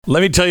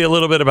Let me tell you a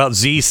little bit about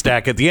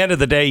Z-Stack. At the end of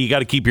the day, you got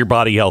to keep your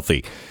body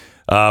healthy.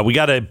 We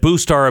got to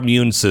boost our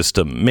immune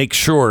system, make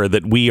sure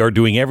that we are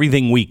doing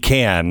everything we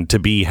can to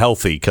be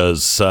healthy,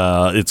 because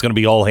it's going to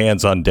be all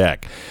hands on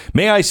deck.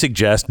 May I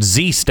suggest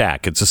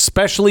Z-Stack? It's a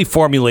specially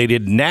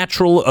formulated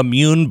natural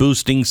immune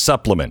boosting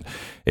supplement.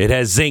 It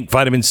has zinc,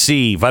 vitamin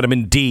C,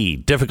 vitamin D,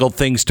 difficult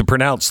things to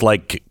pronounce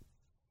like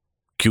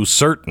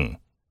quercetin.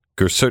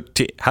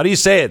 How do you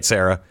say it,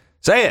 Sarah?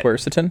 Say it.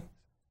 Quercetin.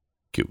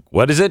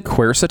 What is it?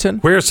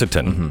 Quercetin?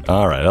 Quercetin. Mm-hmm.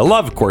 All right. I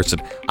love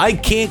quercetin. I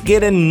can't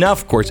get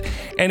enough quercetin.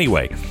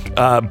 Anyway,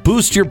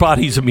 boost your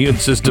body's immune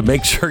system.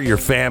 Make sure your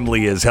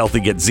family is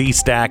healthy. Get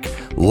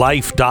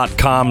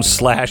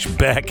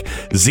zstacklife.com/Beck.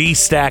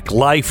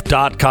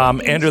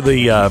 zstacklife.com. Enter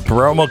the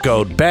promo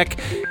code Beck.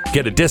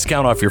 Get a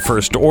discount off your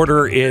first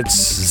order. It's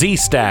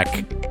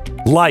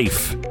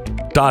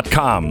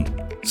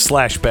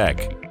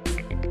zstacklife.com/Beck.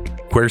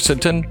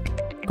 Quercetin?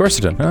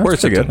 Quercetin. Oh,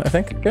 that's pretty good, I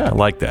think. Yeah. I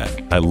like that.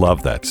 I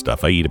love that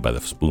stuff. I eat it by the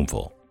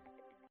spoonful.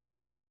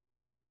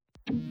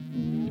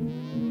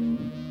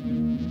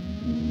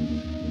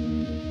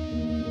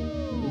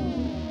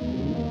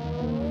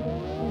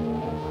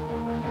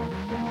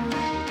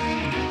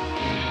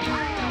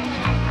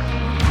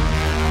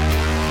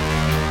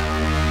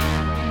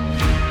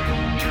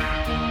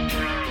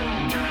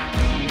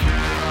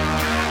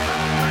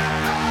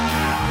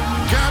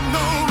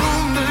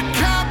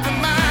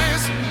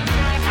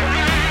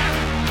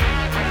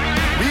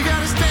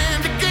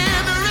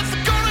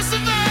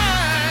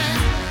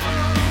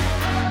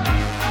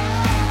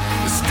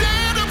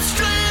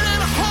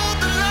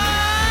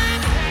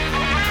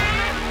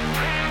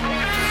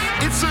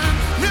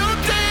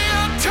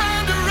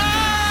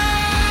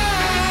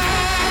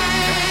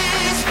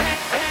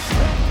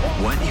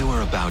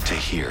 To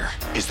hear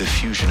is the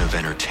fusion of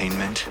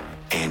entertainment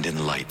and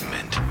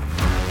enlightenment.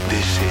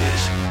 This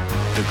is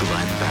the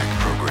Glenn Beck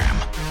Program.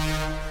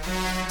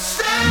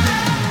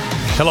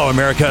 Hello,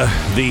 America.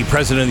 The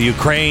president of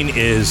Ukraine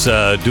is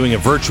doing a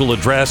virtual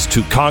address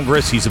to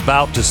Congress. He's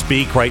about to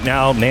speak right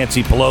now.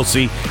 Nancy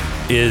Pelosi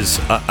is,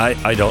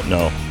 I don't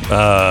know,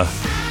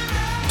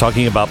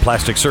 talking about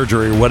plastic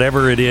surgery or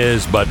whatever it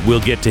is, but we'll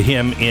get to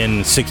him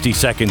in 60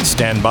 seconds.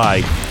 Stand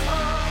by.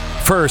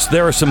 First,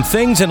 there are some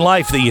things in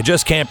life that you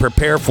just can't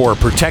prepare for or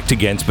protect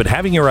against, but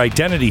having your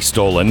identity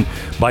stolen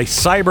by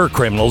cyber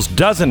criminals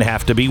doesn't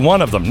have to be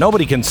one of them.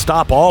 Nobody can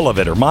stop all of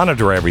it or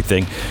monitor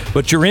everything,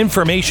 but your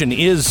information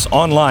is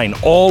online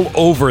all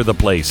over the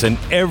place, and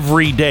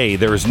every day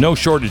there is no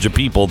shortage of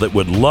people that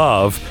would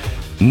love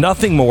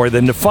nothing more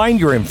than to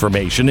find your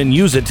information and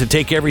use it to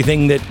take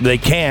everything that they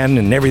can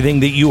and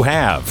everything that you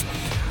have.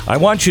 I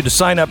want you to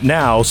sign up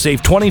now.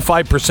 Save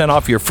 25%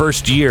 off your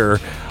first year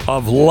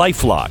of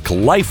LifeLock.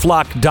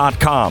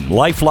 LifeLock.com.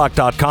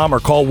 LifeLock.com or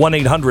call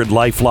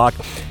 1-800-LifeLock.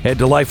 Head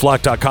to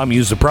LifeLock.com.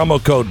 Use the promo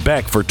code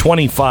Beck for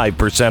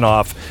 25%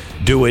 off.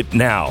 Do it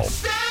now.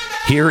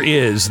 Here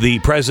is the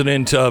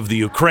president of the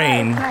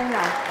Ukraine,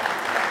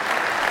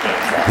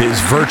 his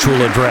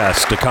virtual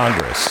address to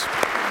Congress.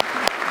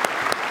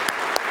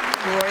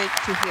 Glory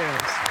to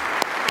heroes.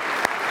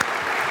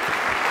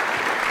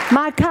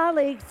 My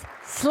colleagues,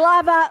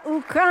 Slava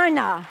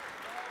Ukraina.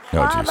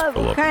 Slava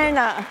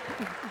Ukraina.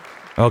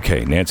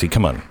 Okay, Nancy,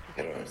 come on.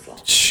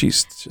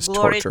 She's just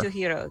Glory torture. to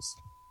heroes.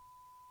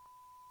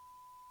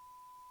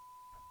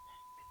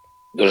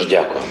 Дуже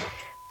дякую.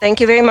 Thank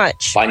you very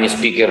much. Пані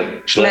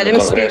спікер, члени Madam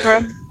Конгресу,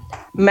 Speaker,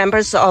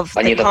 members of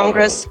the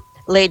Congress,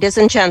 ladies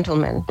and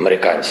gentlemen,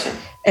 американці,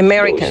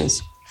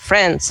 Americans,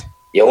 friends.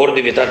 Я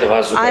гордий вітати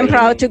вас з України, I'm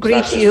proud to з greet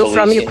нашої you from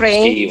столиці, з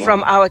Ukraine, Києва,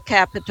 from our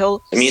capital,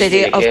 місто,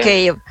 city of яке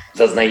Kyiv,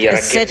 зазнає a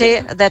ракетних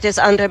city that is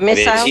under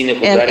missile авіаційних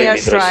and ударів від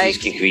airstrikes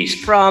російських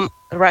військ from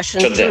Russian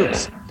щоденно.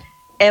 troops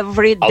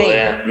every Але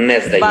day. не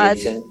But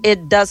здається, it і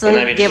doesn't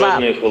навіть give up.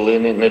 жодної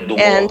хвилини не And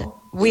думав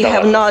we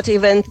have not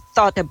even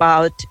thought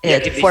about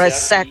it for a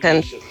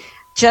second.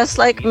 Just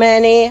like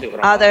many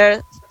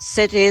other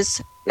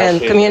cities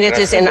and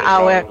communities in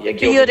our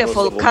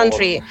beautiful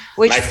country,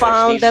 which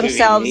found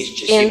themselves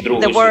in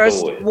the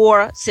worst war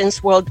since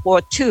World War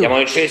II.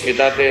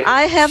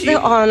 I have the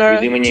honor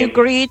to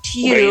greet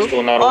you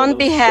on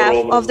behalf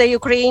of the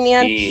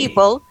Ukrainian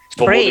people,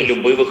 brave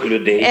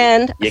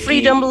and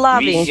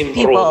freedom-loving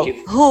people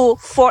who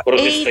for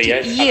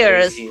 8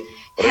 years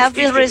have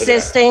been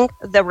resisting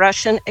the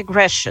Russian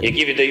aggression.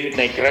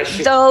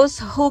 Those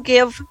who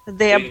give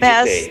their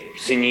best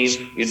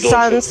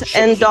sons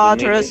and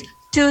daughters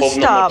to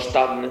stop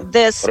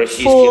this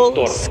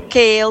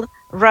full-scale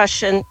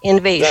Russian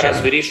invasion.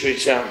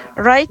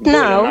 Right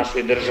now,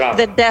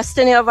 the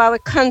destiny of our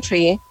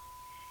country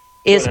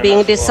is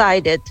being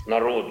decided.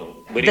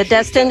 The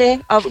destiny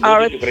of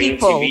our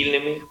people,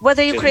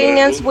 whether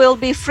Ukrainians will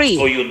be free,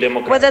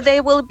 whether they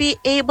will be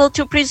able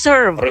to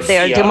preserve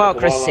their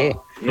democracy,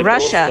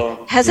 Russia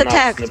has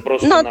attacked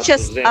not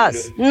just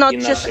us, not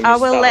just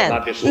our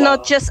land,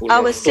 not just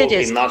our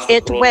cities.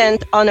 It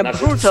went on a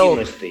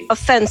brutal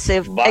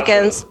offensive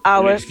against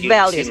our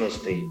values,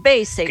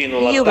 basic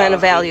human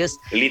values.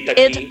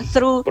 It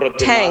threw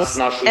tanks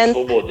and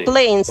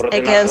planes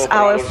against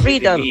our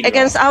freedom,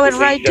 against our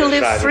right to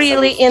live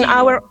freely in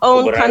our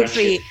own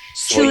country,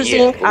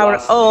 choosing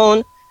our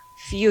own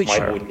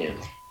future,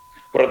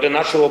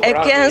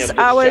 against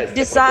our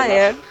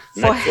desire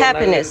for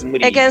happiness,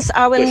 against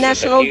our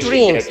national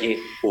dreams,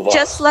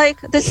 just like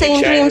the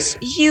same dreams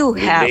you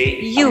have,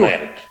 you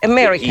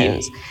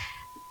Americans,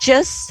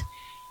 just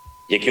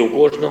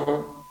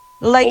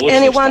like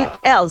anyone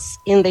else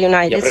in the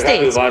United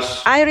States.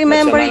 I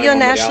remember your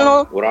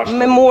national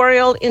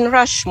memorial in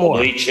Rushmore,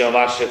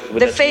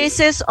 the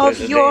faces of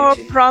your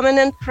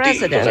prominent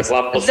presidents,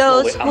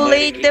 those who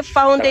laid the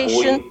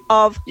foundation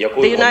of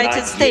the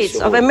United States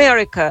of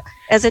America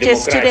as it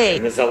is today,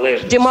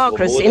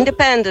 democracy,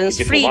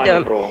 independence,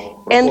 freedom,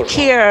 and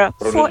care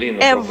for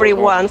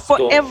everyone,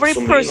 for every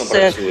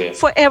person,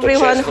 for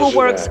everyone who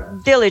works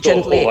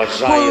diligently,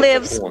 who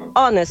lives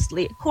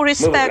honestly, who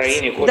respects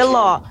the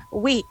law.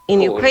 We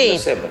in Ukraine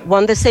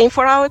want the same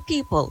for our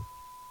people.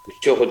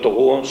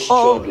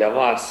 All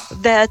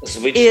that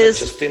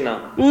is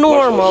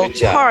normal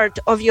part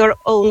of your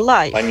own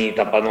life.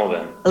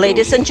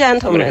 Ladies and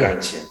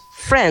gentlemen,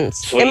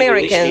 friends,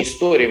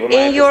 Americans,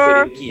 in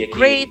your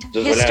great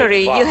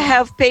history, you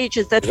have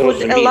pages that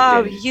would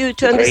allow you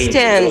to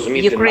understand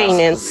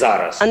Ukrainians,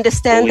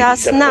 understand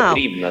us now,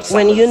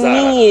 when you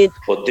need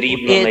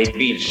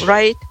it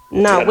right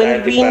now,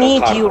 when we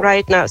need you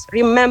right now.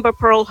 Remember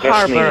Pearl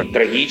Harbor,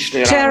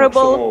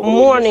 terrible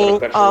morning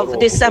of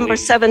December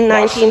 7,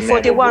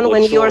 1941,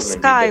 when your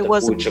sky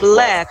was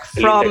black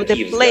from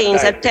the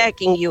planes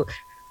attacking you.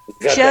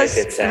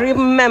 Just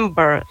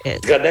remember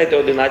it.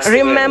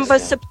 Remember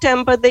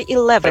September the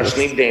 11th,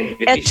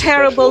 a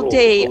terrible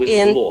day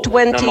in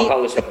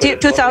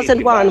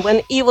 2001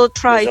 when evil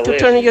tried to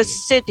turn your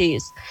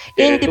cities,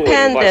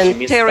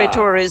 independent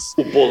territories,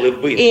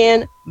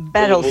 in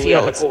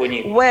battlefields,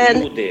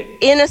 when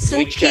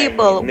innocent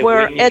people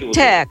were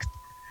attacked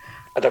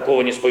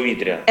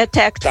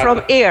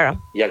from air.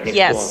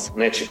 Yes.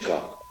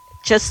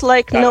 Just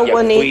like no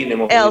one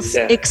else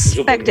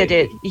expected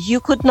it.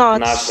 You could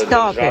not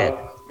stop it.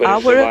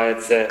 Our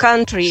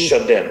country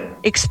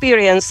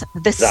experiences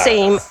the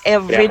same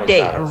every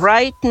day,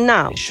 right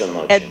now,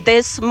 at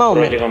this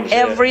moment,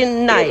 every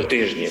night,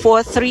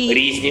 for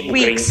 3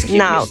 weeks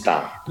now.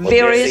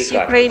 Various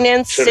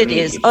Ukrainian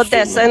cities,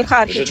 Odessa and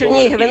Kharkiv,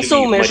 Chernihiv and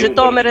Sumy,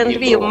 Zhytomyr and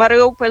Lviv,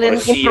 Mariupol and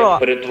Dnipro.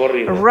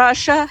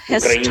 Russia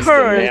has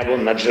turned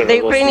the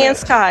Ukrainian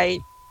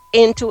sky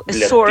into a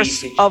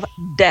source of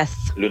death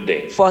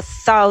for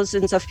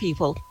thousands of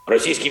people.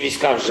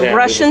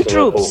 Russian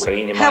troops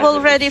have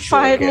already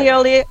fired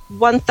nearly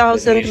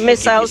 1,000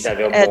 missiles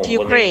at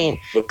Ukraine,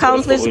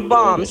 countless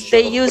bombs.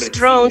 They use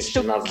drones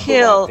to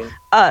kill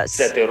us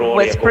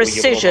with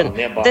precision.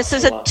 This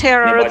is a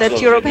terror that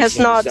Europe has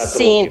not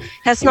seen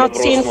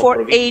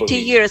for 80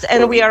 years,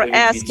 and we are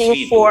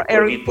asking for a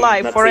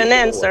reply, for an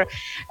answer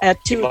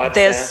to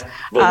this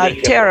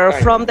terror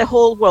from the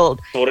whole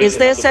world. Is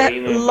this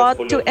a lot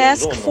to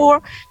ask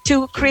for?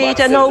 To create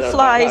a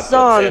no-fly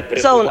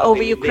zone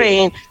over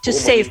Ukraine to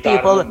save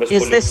people?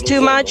 Is this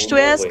too much to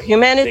ask?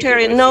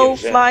 Humanitarian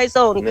no-fly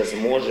zone,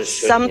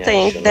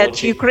 something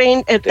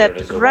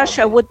that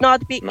Russia would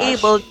not be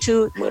able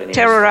to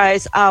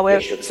terrorize our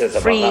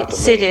free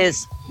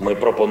cities.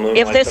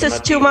 If this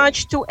is too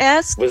much to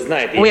ask,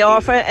 we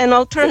offer an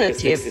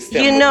alternative.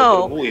 You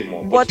know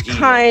what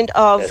kind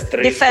of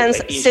defense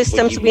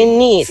systems we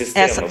need,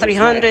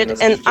 S-300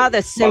 and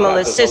other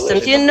similar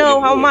systems. You know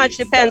how much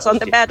depends on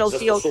the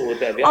battlefield,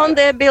 on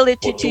the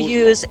ability to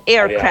use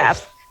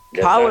aircraft,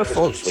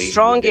 powerful,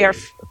 strong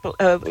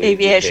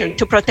aviation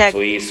to protect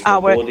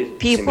our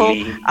people,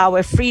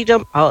 our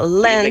freedom, our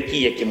land,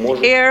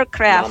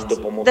 aircraft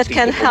that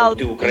can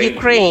help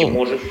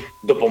Ukraine,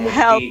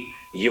 help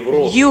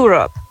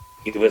Europe.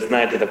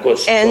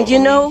 And you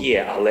know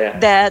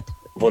that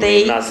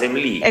they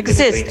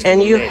exist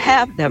and you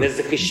have them,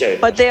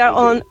 but they are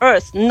on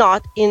earth,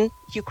 not in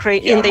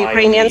the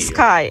Ukrainian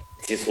sky.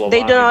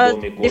 They do not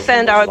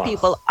defend our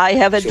people. I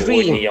have a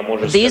dream.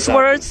 These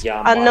words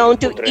are known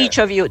to each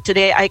of you.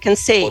 Today I can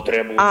say,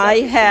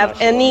 I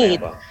have a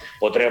need.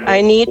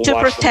 I need to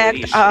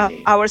protect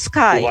our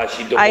sky.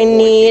 I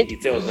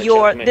need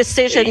your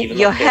decision,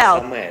 your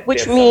help,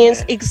 which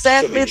means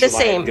exactly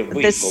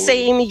the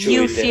same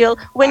you feel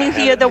when you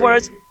hear the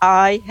words,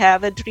 I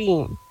have a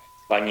dream.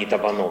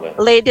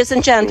 Ladies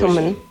and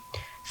gentlemen,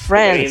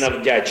 friends.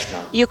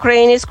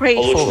 Ukraine is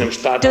grateful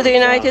to the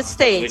United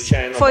States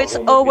for its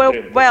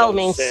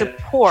overwhelming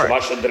support,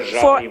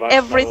 for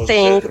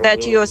everything that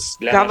your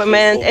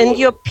government and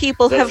your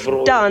people have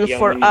done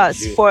for us,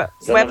 for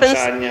weapons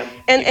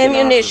and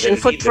ammunition,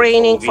 for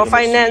training, for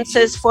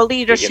finances, for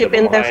leadership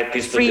in the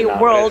free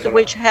world,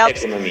 which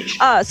helps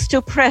us to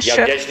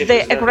pressure the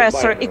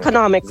aggressor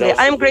economically.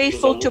 I'm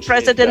grateful to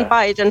President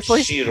Biden for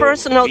his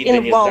personal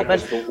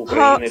involvement,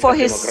 for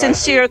his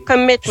sincere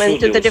commitment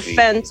to the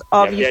defense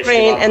of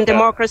Ukraine and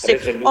democracy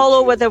all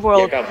over the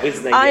world.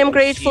 I am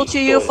grateful to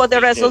you for the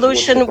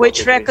resolution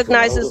which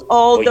recognizes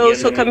all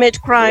those who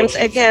commit crimes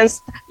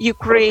against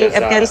Ukraine,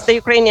 against the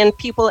Ukrainian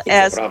people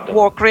as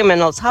war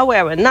criminals.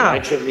 However, now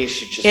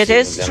it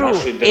is true,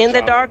 in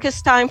the darkest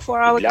time for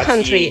our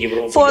country,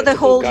 for the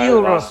whole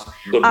Europe,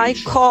 I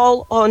call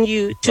on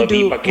you to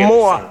do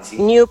more.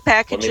 New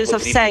packages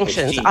of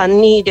sanctions are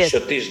needed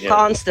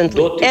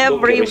constantly,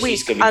 every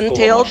week,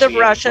 until the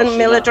Russian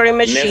military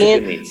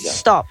machine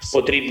stops.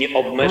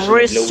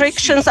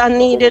 Restrictions are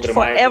needed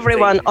for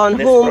everyone on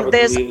whom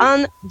this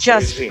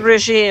unjust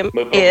regime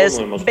is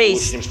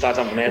based.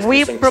 We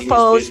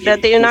propose that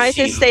the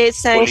United States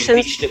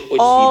sanctions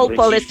all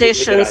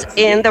politicians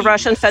in the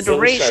Russian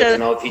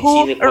Federation who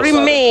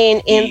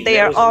remain in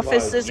their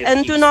offices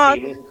and do not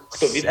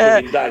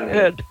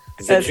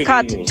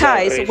cut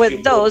ties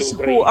with those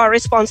who are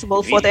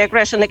responsible for the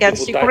aggression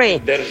against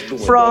Ukraine,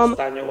 from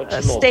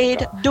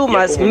State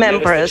Duma's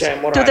members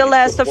to the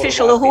last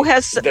official who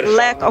has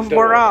lack of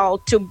morale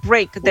to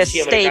break the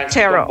state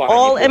terror.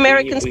 All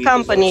American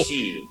companies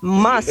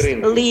must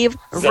leave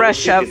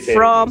Russia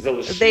from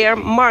their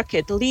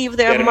market, leave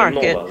their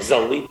market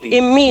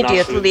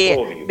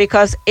immediately,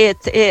 because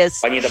it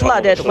is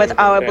flooded with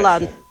our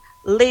blood.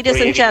 Ladies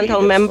and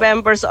gentlemen,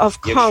 members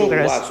of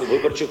Congress,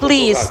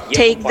 please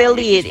take the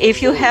lead. If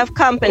you have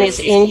companies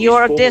in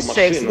your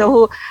districts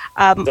who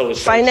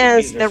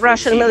finance the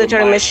Russian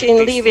military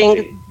machine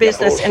leaving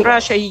business in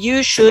Russia,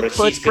 you should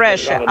put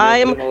pressure. I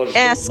am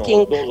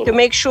asking to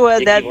make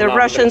sure that the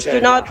Russians do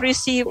not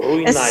receive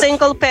a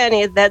single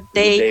penny that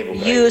they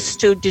use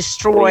to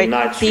destroy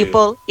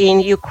people in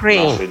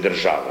Ukraine.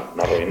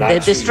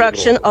 The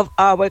destruction of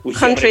our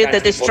country, the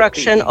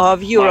destruction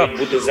of Europe.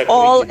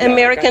 All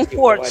American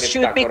ports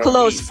should be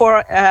closed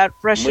for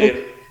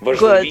Russian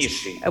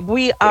goods.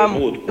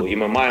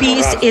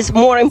 Peace is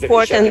more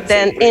important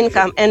than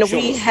income, and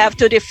we have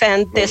to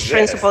defend this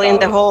principle in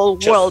the whole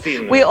world.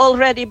 We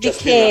already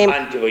became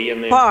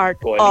part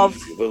of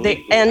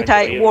the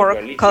anti-war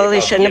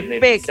coalition, a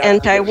big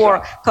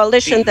anti-war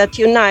coalition that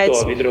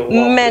unites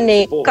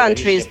many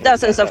countries,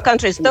 dozens of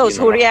countries, those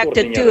who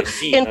reacted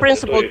in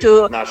principle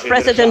to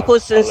President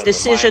Putin's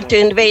decision to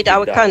invade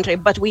our country.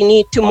 But we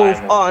need to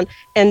move on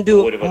and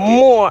do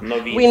more.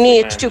 We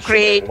need to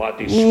create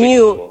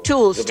new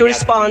tools to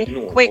respond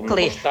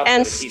quickly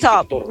and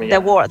stop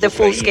the war, the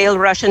full-scale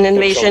Russian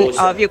invasion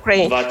of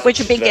Ukraine,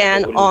 which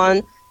began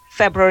on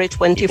February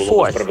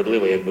 24th.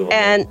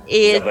 And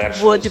it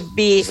would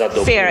be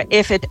fair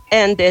if it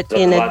ended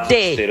in a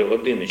day,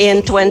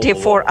 in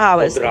 24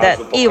 hours, that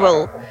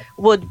evil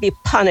would be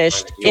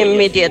punished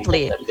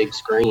immediately.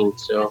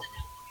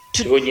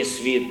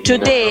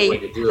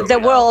 Today, the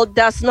world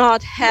does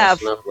not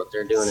have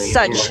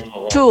such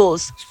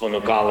tools.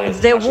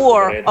 The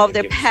war of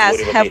the past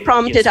have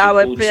prompted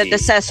our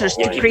predecessors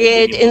to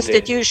create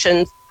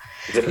institutions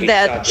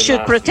that should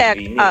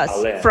protect us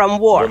from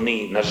war,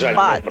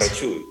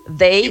 but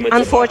they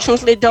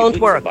unfortunately don't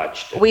work.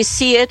 We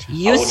see it,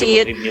 you see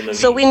it,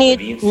 so we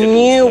need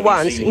new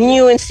ones,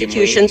 new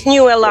institutions,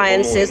 new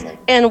alliances,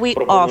 and we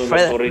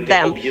offer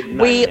them.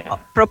 We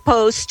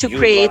propose to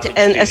create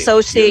an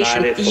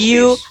association,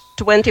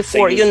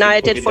 U24,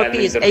 United for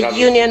Peace, a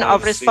union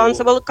of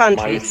responsible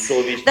countries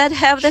that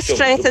have the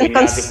strength and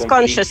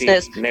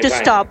consciousness to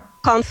stop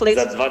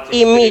conflicts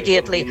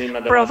immediately,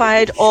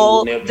 provide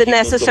all the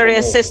necessary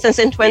assistance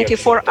in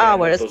 24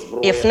 hours,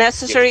 if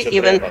necessary,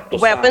 even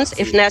weapons,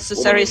 if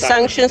necessary,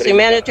 sanctions,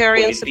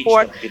 humanitarian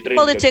support,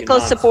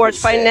 political support,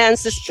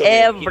 finances,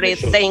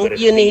 everything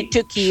you need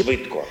to keep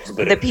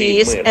the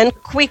peace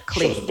and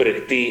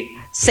quickly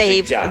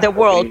save the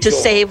world, to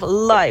save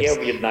lives.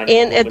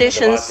 In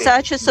addition,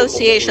 such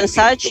association,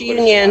 such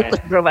union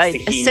could provide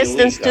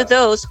assistance to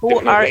those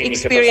who are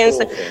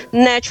experiencing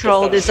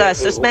natural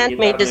disasters,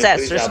 man-made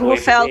disasters, who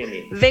fell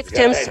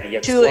victims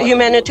to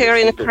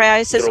humanitarian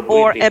crisis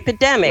or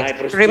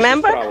epidemic.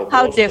 Remember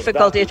how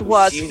difficult it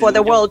was for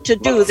the world to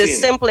do the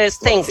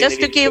simplest thing, just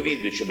to give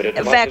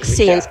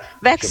vaccines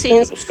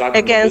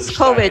against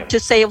COVID to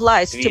save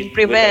lives, to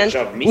prevent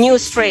new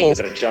strains.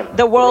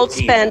 The world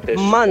spent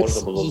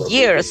months,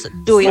 years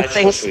doing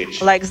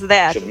things like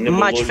that,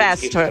 much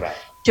faster,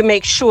 to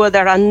make sure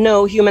there are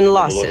no human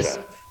losses,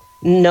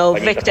 no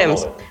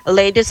victims.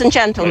 Ladies and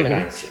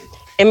gentlemen,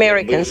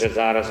 Americans,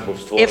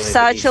 if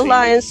such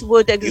alliance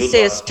would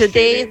exist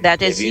today,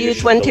 that is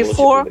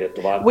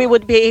U24, we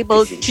would be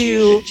able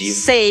to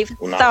save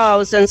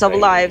thousands of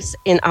lives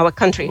in our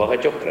country.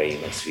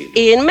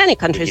 In many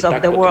countries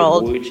of the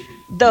world,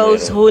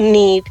 those who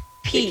need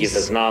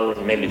peace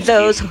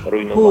those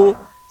who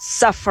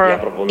suffer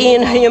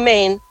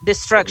inhumane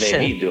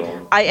destruction.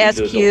 I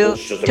ask you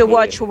to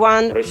watch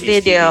one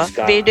video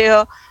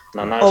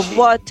of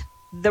what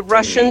the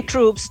Russian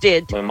troops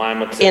did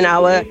in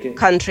our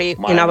country,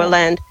 in our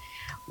land.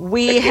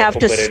 We have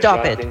to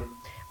stop it.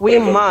 We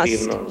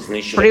must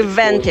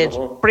prevent it,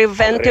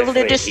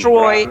 preventively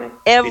destroy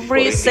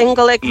every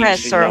single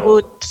aggressor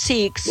who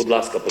seeks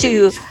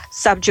to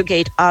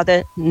subjugate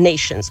other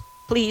nations.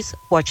 Please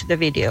watch the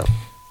video.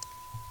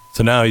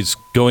 So now he's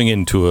going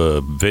into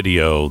a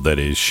video that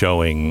is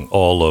showing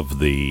all of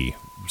the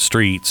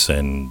streets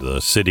and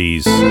the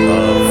cities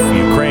of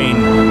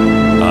Ukraine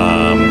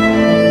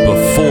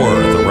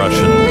before the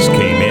Russians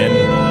came in,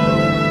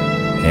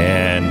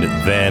 and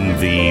then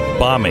the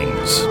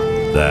bombings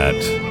that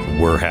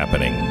were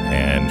happening,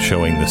 and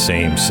showing the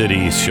same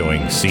cities,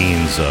 showing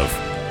scenes of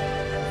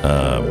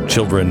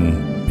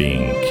children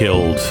being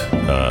killed,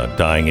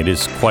 dying. It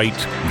is quite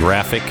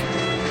graphic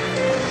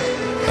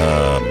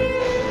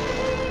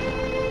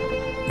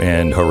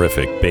and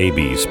horrific.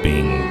 Babies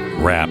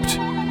being wrapped,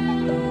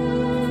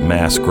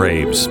 mass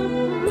graves,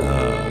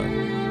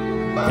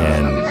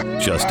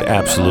 and just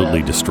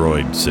absolutely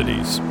destroyed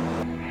cities.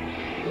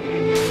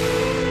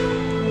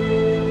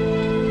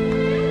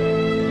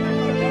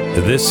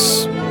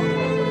 This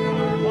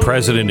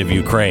president of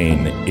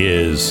Ukraine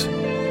is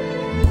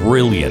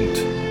brilliant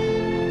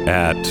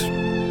at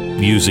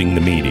using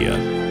the media.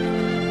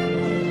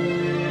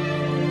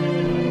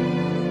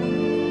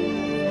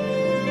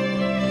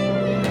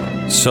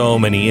 So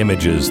many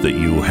images that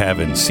you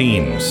haven't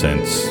seen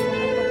since.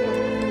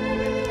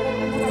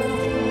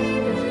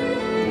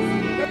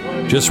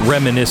 Just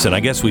reminiscent. I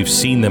guess we've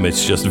seen them.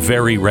 It's just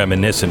very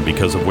reminiscent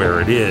because of where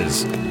it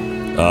is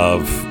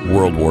of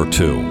World War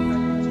II.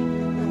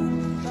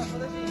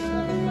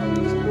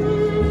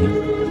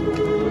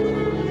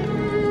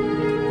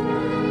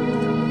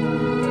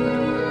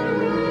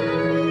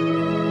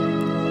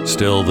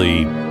 Still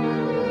the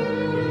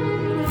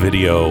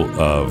video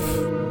of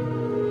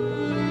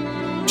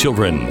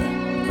children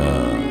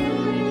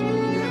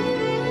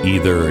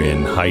either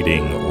in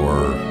hiding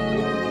or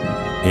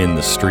in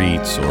the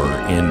streets or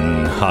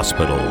in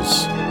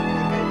hospitals.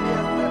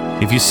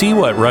 If you see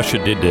what Russia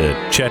did to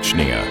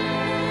Chechnya,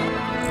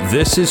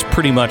 this is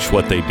pretty much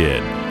what they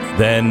did.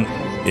 Then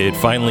it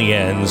finally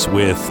ends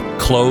with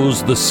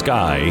 "Close the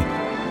sky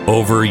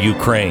over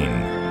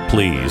Ukraine,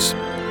 please."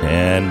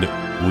 And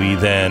we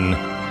then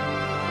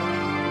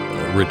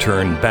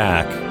return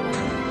back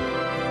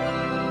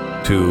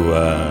to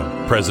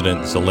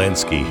President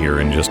Zelensky here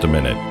in just a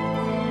minute.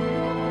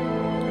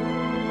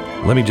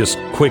 Let me just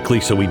quickly,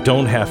 so we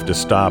don't have to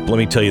stop, let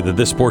me tell you that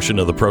this portion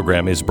of the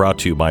program is brought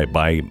to you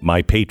by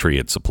My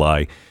Patriot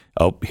Supply.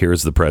 Oh,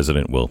 here's the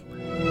president.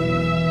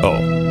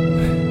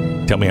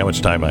 Tell me how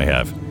much time I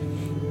have.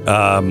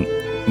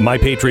 My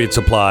Patriot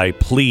Supply,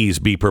 please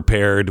be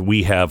prepared.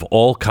 We have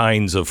all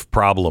kinds of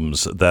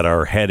problems that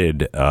are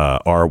headed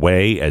our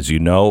way. As you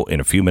know, in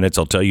a few minutes,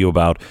 I'll tell you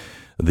about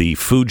the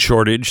food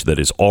shortage that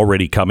is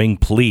already coming.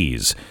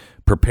 Please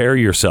prepare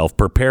yourself.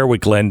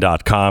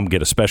 Preparewithglenn.com.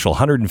 Get a special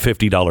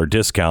 $150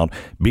 discount.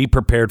 Be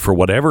prepared for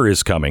whatever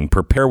is coming.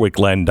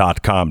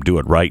 Preparewithglenn.com. Do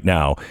it right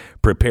now.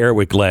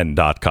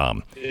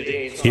 Preparewithglenn.com.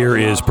 Here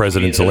is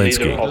President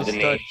Zelensky.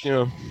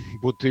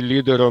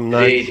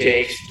 It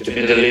takes to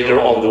be the leader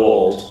of the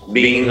world.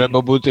 Being the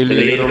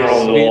leader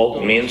of the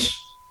world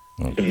means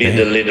to be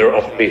the leader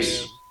of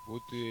peace.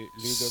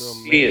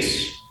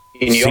 Peace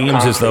in your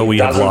Seems as though we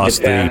have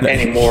lost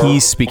the...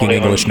 He's speaking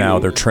English now.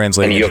 They're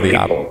translating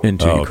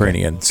into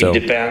Ukrainian. So it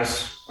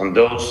depends on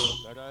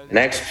those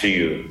next to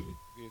you,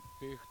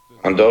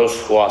 on those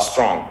who are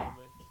strong.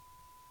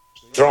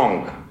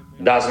 Strong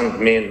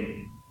doesn't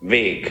mean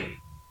weak.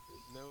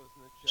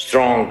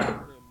 Strong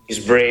is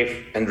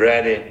brave and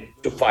ready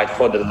to fight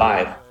for the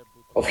life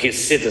of his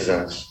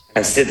citizens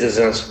and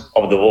citizens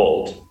of the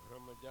world,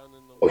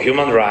 for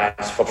human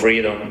rights, for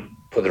freedom,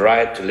 for the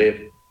right to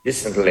live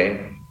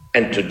decently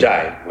and to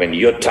die when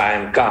your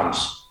time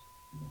comes,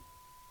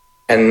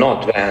 and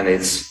not when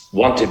it's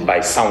wanted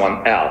by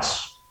someone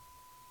else,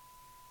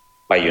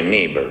 by your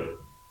neighbor.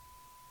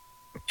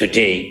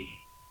 Today,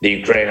 the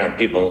Ukrainian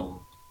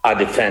people are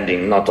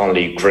defending not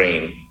only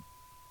Ukraine,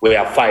 we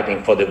are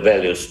fighting for the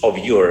values of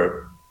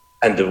Europe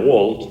and the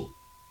world,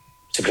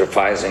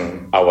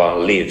 sacrificing our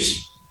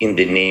lives in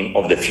the name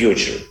of the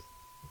future.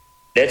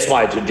 That's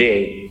why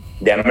today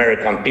the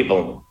American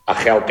people are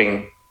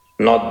helping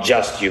not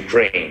just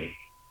Ukraine,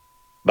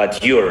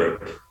 but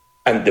Europe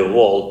and the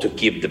world to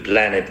keep the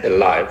planet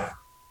alive,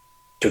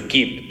 to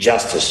keep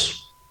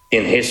justice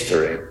in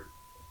history.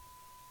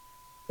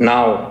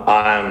 Now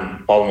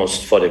I'm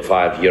almost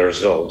 45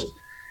 years old.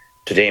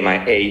 Today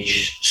my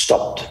age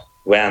stopped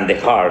when the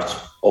hearts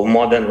of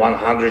more than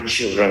 100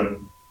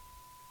 children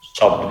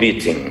stopped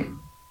beating.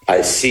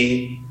 I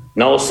see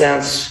no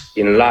sense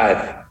in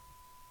life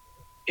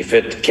if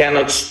it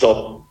cannot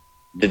stop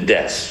the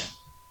death.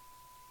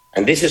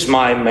 And this is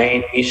my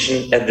main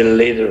mission as the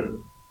leader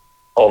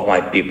of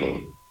my people,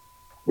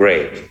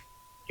 great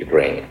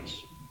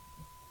Ukrainians.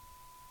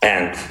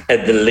 And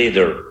as the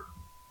leader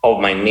of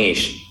my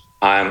nation,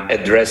 I'm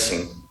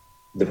addressing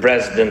the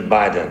President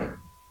Biden.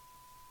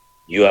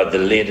 You are the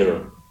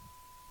leader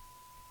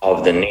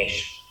of the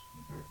nation,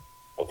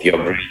 of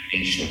your great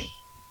nation.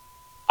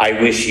 I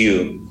wish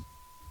you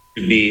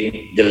to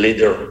be the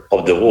leader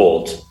of the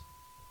world.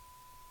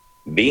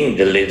 Being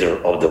the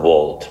leader of the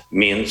world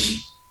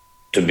means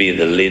to be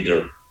the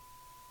leader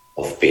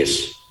of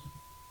peace.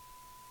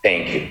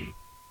 Thank you.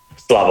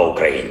 Slava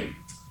Ukraini.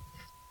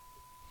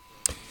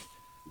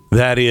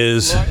 That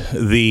is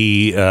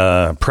the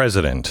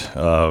president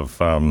of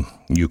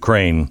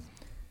Ukraine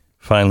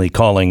finally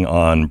calling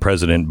on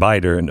President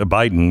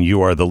Biden.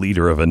 You are the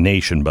leader of a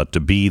nation, but to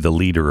be the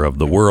leader of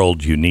the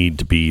world, you need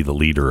to be the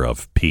leader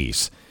of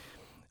peace.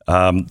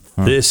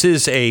 This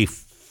is a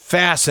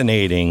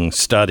fascinating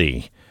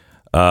study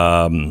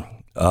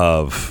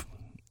of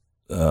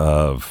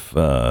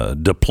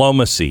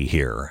diplomacy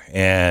here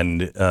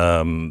and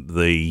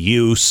the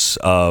use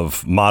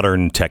of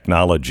modern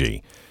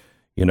technology.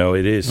 You know,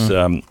 it is.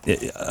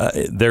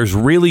 There's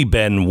really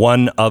been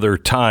one other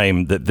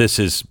time that this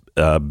has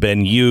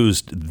been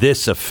used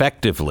this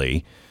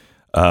effectively,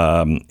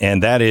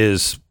 and that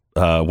is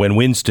when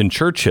Winston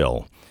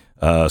Churchill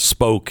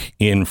spoke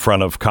in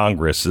front of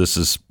Congress. This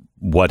is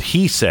what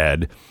he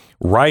said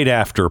right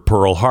after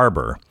Pearl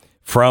Harbor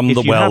from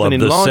the well of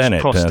the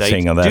Senate,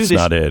 saying, "Oh, that's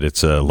not it.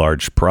 It's a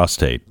large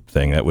prostate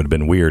thing." That would have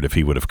been weird if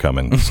he would have come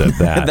and said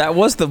that. That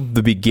was the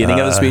beginning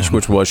of the speech,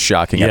 which was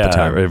shocking at the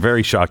time.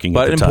 Very shocking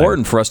but at the time. But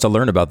important for us to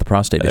learn about the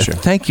prostate issue.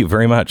 Thank you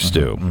very much,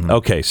 Stu.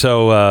 Okay,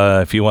 so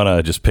if you want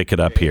to just pick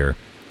it up here.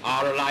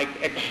 Are like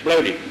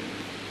exploding.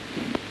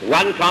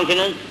 One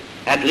continent,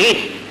 at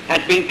least,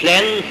 has been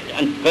cleansed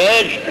and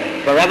purged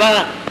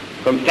forever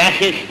from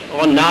fascist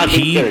or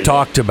Nazi He tyranny.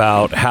 talked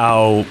about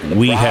how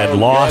we had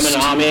lost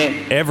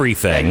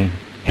everything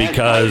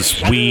because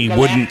we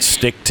wouldn't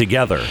stick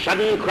together.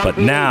 But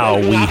now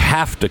we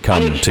have to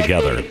come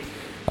together.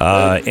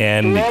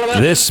 And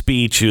this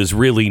speech is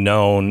really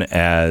known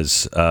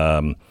as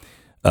a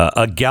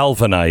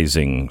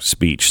galvanizing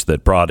speech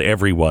that brought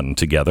everyone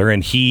together.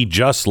 And he,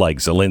 just like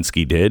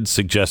Zelensky did,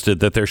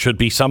 suggested that there should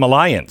be some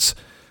alliance.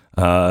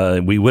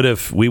 We would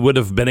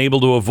have been able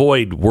to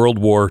avoid World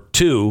War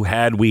II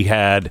had we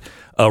had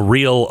a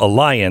real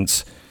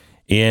alliance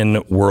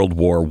in World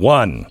War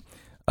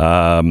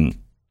I.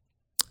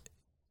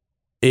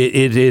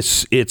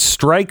 It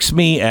strikes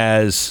me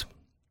as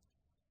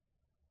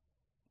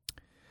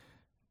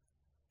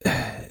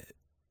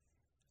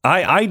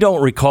I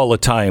don't recall a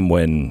time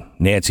when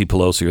Nancy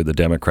Pelosi or the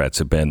Democrats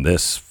have been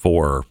this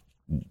for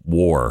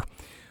war.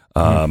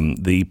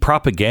 The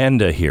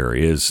propaganda here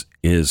is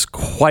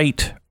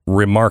quite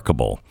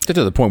remarkable. To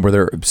the point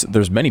where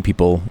there's many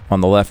people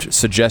on the left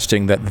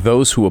suggesting that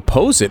those who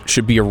oppose it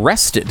should be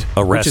arrested.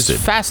 Which is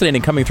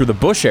fascinating, coming through the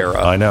Bush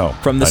era. I know.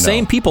 From the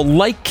same people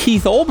like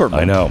Keith Olbermann.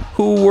 I know.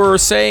 Who were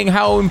saying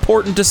how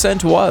important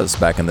dissent was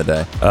back in the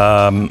day.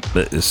 And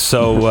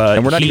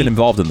we're not even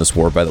involved in this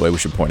war, by the way, we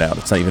should point out.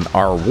 It's not even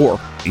our war.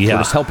 Yeah.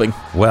 We're just helping.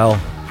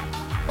 Well,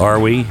 are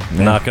we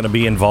not going to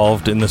be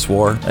involved in this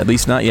war? At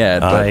least not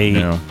yet. But,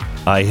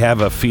 I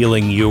have a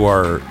feeling you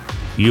are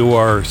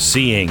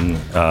seeing,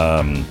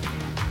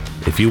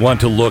 if you want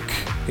to look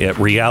at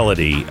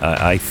reality,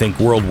 I think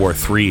World War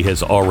III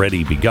has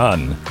already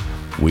begun.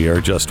 We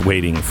are just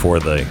waiting for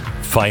the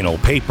final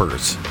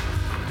papers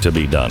to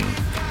be done.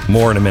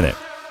 More in a minute.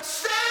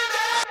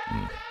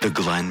 The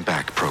Glenn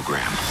Beck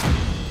Program.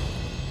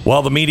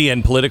 While the media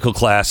and political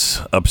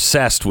class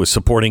obsessed with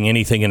supporting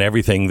anything and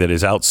everything that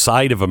is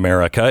outside of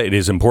America, it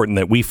is important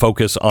that we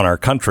focus on our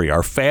country,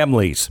 our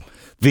families,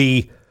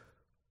 the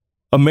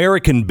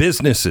American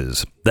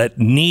businesses that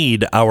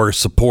need our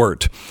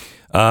support.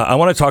 I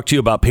want to talk to you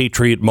about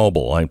Patriot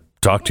Mobile. I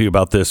talked to you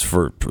about this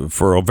for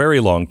a very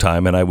long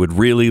time, and I would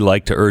really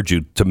like to urge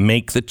you to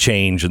make the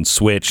change and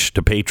switch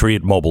to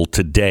Patriot Mobile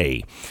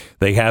today.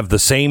 They have the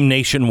same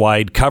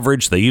nationwide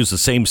coverage. They use the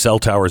same cell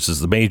towers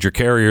as the major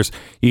carriers.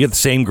 You get the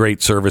same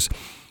great service.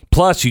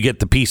 Plus, you get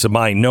the peace of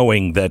mind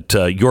knowing that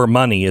your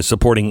money is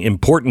supporting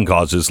important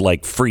causes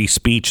like free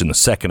speech and the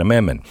Second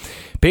Amendment.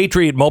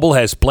 Patriot Mobile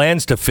has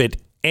plans to fit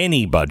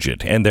any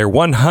budget, and their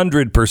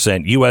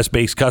 100%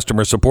 U.S.-based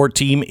customer support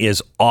team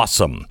is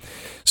awesome.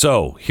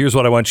 So here's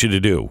what I want you to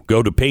do.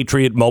 Go to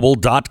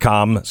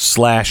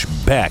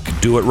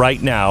patriotmobile.com/Beck. Do it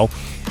right now,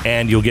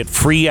 and you'll get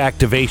free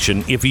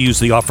activation if you use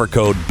the offer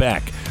code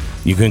Beck.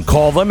 You can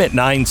call them at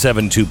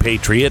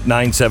 972-PATRIOT,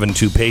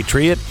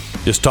 972-PATRIOT.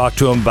 Just talk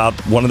to them about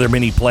one of their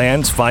many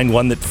plans. Find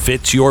one that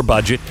fits your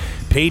budget.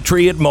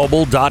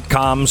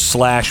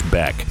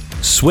 patriotmobile.com/Beck.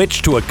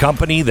 Switch to a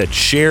company that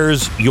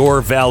shares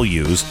your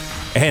values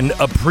and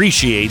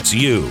appreciates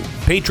you.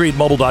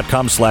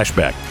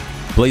 patriotmobile.com/Beck.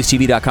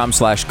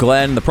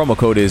 BlazeTV.com/Glenn. The promo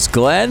code is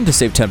Glenn to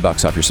save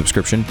 $10 off your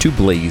subscription to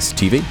Blaze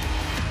TV.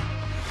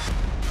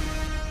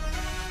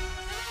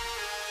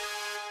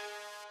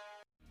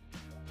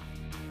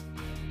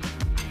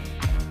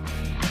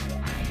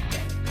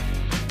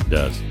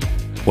 Does.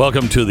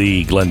 Welcome to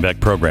the Glenn Beck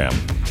program.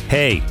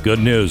 Hey, good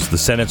news. The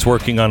Senate's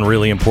working on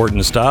really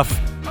important stuff.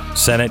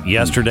 Senate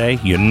yesterday,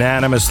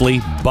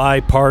 unanimously,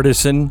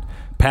 bipartisan,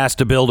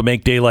 passed a bill to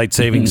make daylight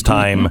savings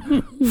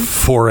time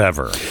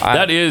forever.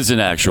 That is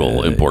an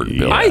actual important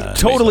bill. I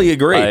totally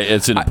agree.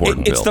 It's an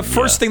important bill. It's the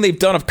first thing they've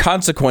done of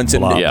consequence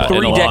in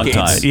 3 in decades.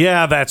 Time.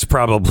 Yeah, that's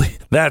probably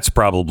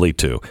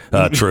true.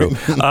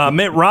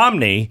 Mitt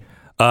Romney,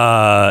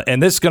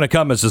 and this is going to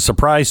come as a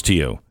surprise to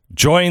you,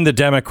 joined the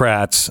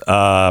Democrats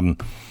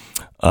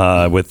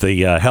with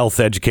the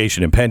Health,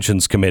 Education, and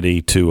Pensions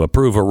Committee to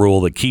approve a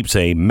rule that keeps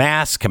a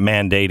mask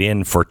mandate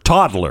in for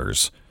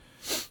toddlers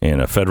in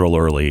a federal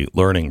early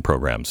learning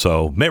program.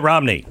 So Mitt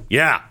Romney,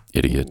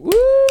 Idiot.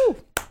 Woo!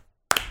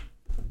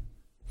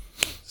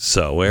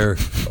 So we're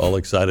all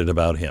excited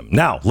about him.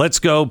 Now, let's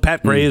go.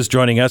 Pat Gray is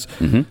joining us.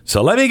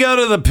 So let me go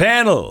to the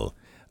panel.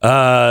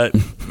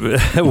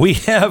 We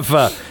had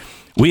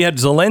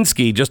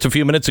Zelensky just a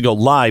few minutes ago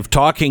live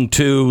talking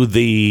to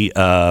the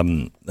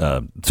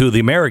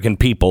American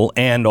people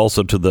and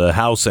also to the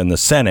House and the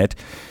Senate.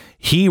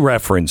 He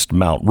referenced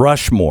Mount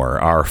Rushmore,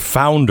 our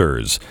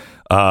founders,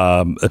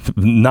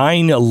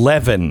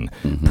 9/11,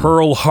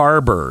 Pearl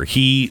Harbor.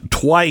 He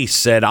twice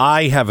said,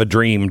 "I have a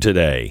dream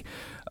today."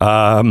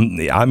 I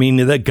mean,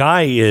 the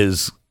guy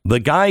is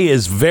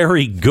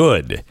very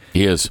good.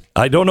 He is.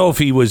 I don't know if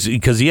he was,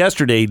 because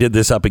yesterday he did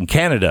this up in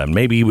Canada.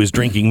 Maybe he was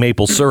drinking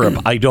maple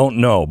syrup. I don't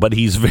know, but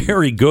he's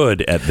very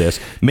good at this.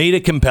 Made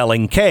a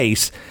compelling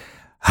case.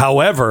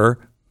 However,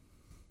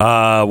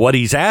 what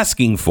he's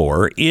asking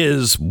for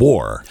is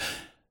war.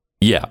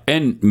 Yeah.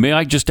 And may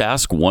I just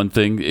ask one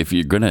thing? If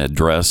you're going to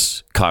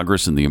address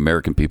Congress and the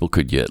American people,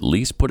 could you at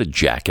least put a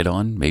jacket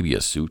on? Maybe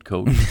a suit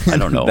coat? I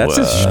don't know. That's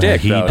his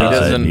shtick. He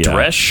doesn't.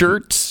 Dress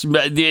shirts?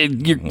 I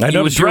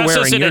know would you're dress us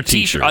wearing in your a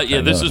t-shirt.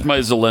 t-shirt. This is my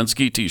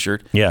Zelensky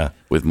t-shirt. Yeah.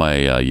 With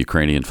my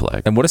Ukrainian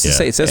flag. And what does it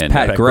say? It says And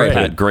Pat Gray.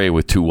 Pat Gray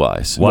with 2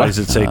 Y's. Why does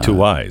it say 2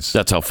 Y's?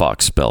 That's how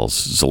Fox spells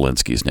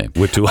Zelensky's name.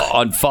 With 2 Y's.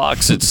 On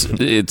Fox,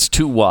 it's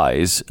 2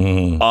 Y's.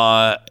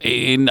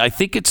 And I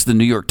think it's the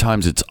New York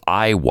Times, it's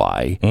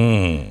IY.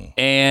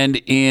 And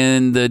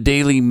in the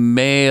Daily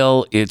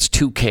Mail, it's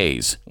 2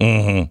 K's.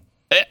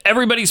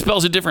 Everybody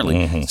spells it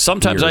differently.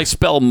 Sometimes I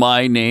spell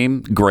my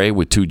name, Gray,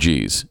 with 2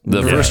 G's.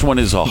 The first one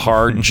is a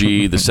hard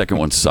G. The second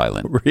one's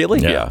silent.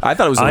 Really? Yeah. I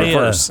thought it was the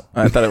reverse.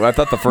 I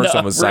thought the first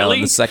one was silent.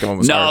 Really? The second one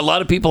was hard. A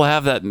lot of people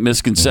have that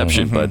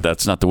misconception, but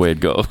that's not the way it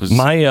goes.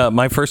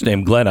 My first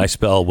name, Glenn, I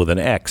spell with an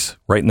X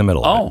right in the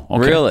middle. Oh,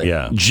 okay. Really?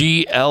 Yeah.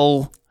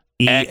 GLEX.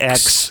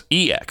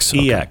 EX.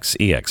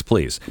 Okay. EX,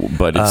 please.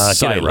 But it's get it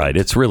silent. right.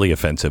 It's really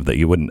offensive that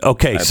you wouldn't.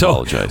 Okay, I so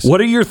apologize. what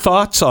are your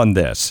thoughts on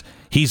this?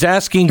 He's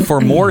asking for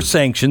more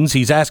sanctions.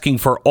 He's asking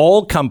for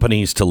all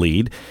companies to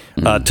leave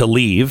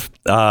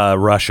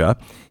Russia.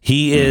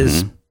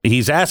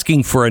 He's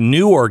asking for a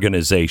new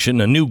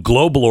organization, a new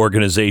global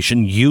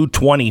organization,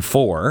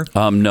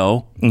 U24.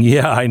 No.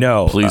 Yeah, I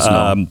know. Please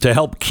no. To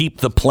help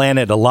keep the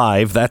planet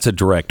alive. That's a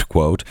direct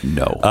quote.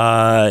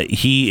 No.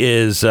 He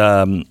is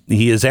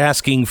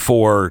asking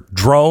for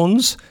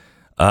drones,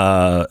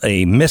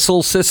 a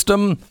missile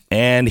system,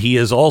 and he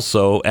is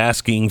also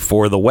asking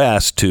for the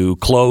West to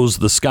close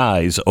the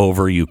skies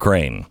over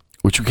Ukraine.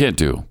 Which we can't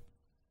do.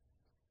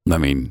 I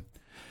mean,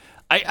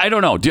 I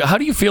don't know. How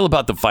do you feel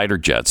about the fighter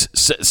jets?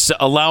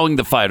 Allowing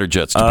the fighter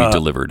jets to be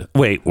delivered?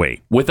 Wait.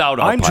 Without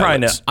our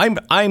pilots.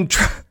 I'm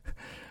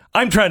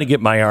trying to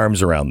get my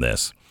arms around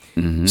this.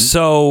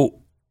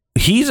 So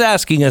he's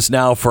asking us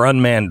now for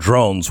unmanned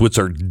drones, which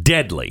are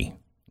deadly.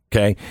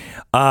 Okay.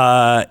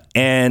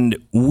 And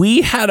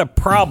we had a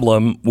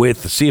problem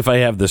with, see if I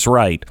have this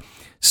right,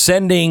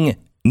 sending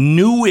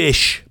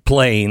newish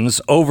planes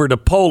over to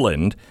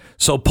Poland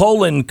so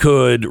Poland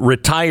could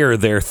retire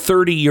their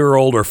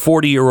 30-year-old or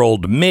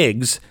 40-year-old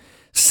MiGs,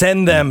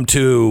 send them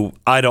to,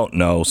 I don't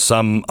know,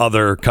 some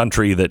other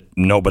country that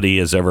nobody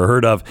has ever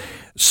heard of.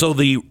 So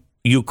the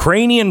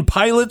Ukrainian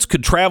pilots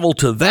could travel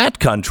to that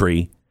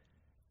country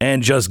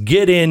and just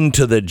get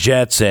into the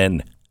jets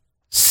and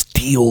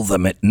steal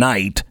them at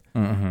night.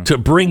 To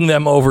bring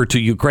them over to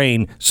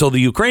Ukraine so the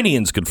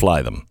Ukrainians could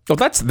fly them. Well,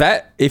 that's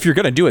that. If you're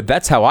going to do it,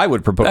 that's how I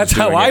would propose. That's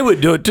how I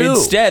would do it too.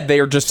 Instead, they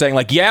are just saying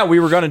like, "Yeah,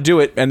 we were going to do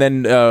it," and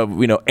then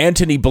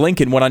Antony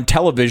Blinken went on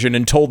television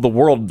and told the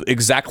world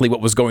exactly what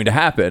was going to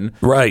happen.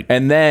 Right,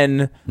 and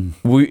then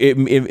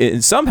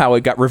somehow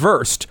it got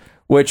reversed,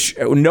 which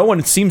no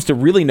one seems to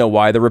really know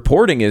why. The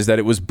reporting is that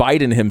it was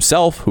Biden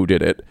himself who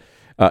did it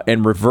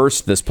and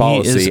reversed this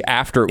policy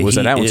after it was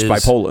announced by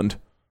Poland.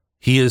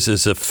 He is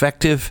as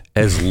effective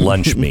as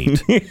lunch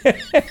meat.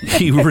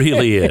 He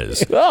really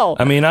is. Well,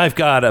 I mean, I've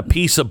got a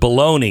piece of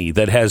bologna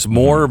that has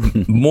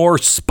more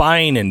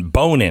spine and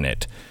bone in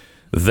it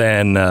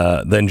than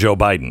Joe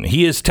Biden.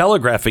 He is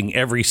telegraphing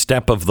every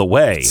step of the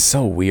way. It's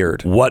so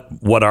weird.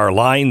 What our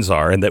lines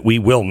are, and that we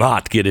will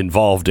not get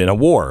involved in a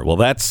war. Well,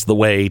 that's the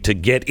way to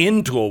get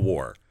into a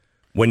war.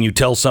 When you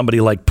tell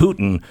somebody like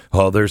Putin,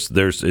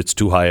 it's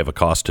too high of a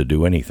cost to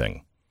do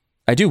anything.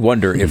 I do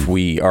wonder if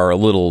we are a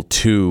little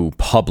too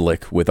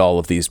public with all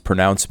of these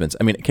pronouncements.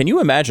 I mean, can you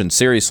imagine,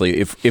 seriously,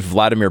 if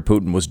Vladimir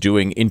Putin was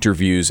doing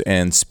interviews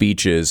and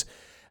speeches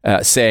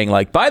saying,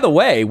 like, by the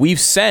way,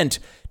 we've sent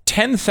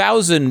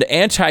 10,000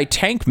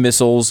 anti-tank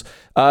missiles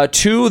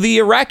to the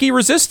Iraqi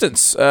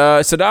resistance.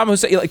 Saddam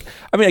Hussein,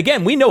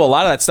 again, we know a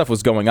lot of that stuff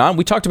was going on.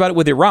 We talked about it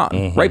with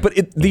Iran, right? But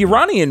the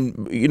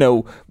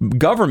Iranian,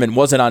 government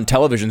wasn't on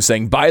television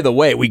saying, by the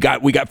way, we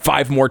got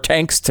 5 more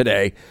tanks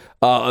today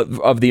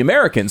of the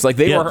Americans. Like,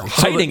 they were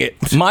hiding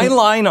it. My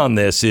line on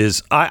this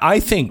is, I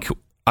think,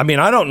 I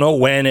don't know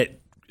when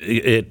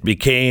it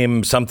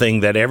became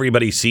something that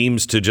everybody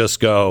seems to just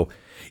go,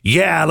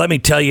 yeah, let me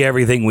tell you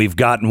everything we've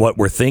got and what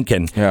we're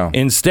thinking. Yeah.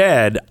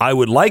 Instead, I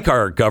would like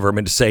our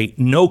government to say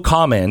no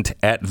comment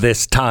at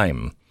this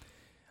time.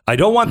 I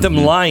don't want them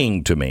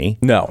lying to me.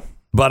 No.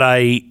 But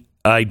I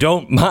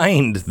don't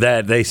mind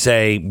that they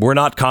say we're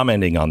not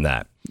commenting on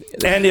that.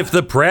 And if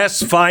the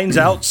press finds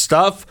out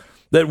stuff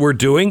that we're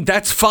doing,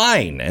 that's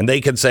fine. And they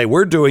can say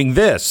we're doing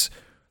this.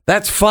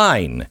 That's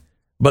fine.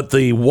 But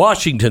the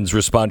Washington's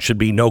response should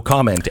be no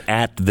comment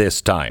at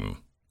this time.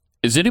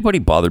 Is anybody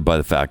bothered by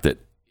the fact that,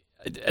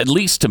 at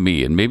least to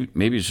me, and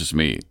maybe it's just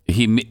me,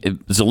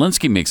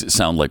 Zelensky makes it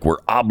sound like we're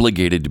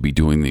obligated to be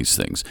doing these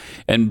things.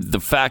 And the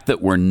fact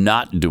that we're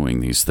not doing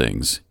these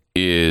things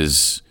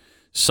is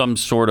some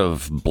sort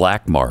of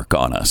black mark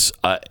on us.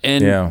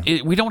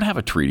 We don't have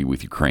a treaty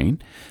with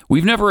Ukraine.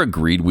 We've never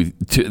agreed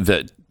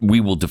that we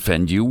will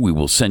defend you. We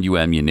will send you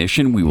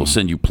ammunition. We will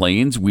send you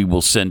planes. We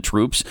will send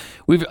troops.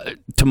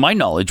 To my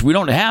knowledge, we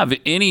don't have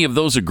any of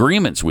those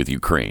agreements with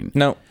Ukraine.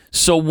 No.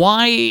 So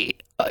why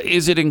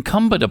is it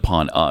incumbent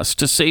upon us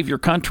to save your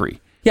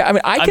country? Yeah,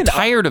 I'm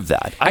tired of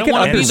that. I don't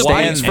want to be the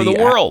lions for the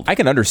world. I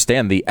can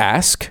understand the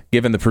ask,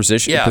 given the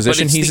position but it's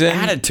he's the in.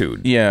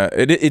 Attitude. Yeah,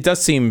 it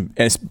does seem,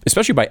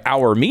 especially by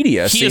our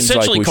media, he seems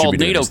essentially like we called should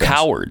be doing NATO these things.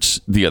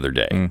 cowards the other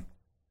day,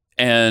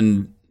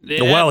 and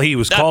he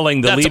was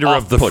calling the leader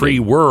of the free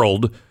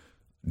world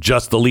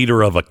just the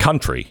leader of a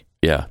country.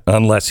 Yeah,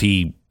 unless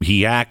he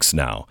acts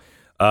now.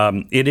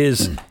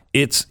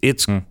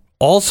 It's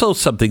also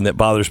something that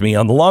bothers me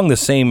along the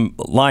same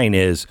line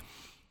is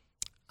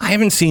I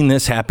haven't seen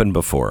this happen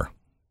before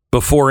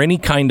any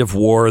kind of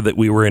war that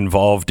we were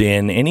involved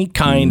in,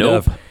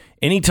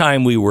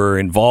 anytime we were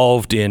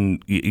involved in.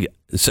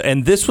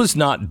 And this was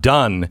not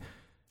done,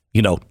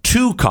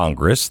 to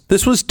Congress.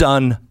 This was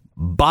done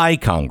by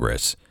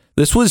Congress.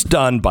 This was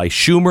done by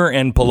Schumer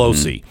and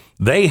Pelosi.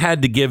 They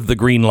had to give the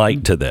green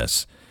light to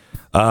this.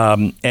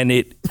 And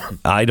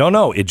I don't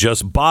know. It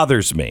just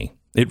bothers me.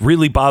 It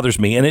really bothers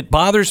me. And it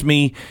bothers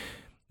me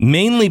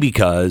mainly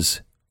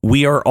because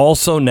we are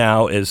also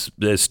now, as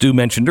Stu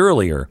mentioned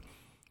earlier,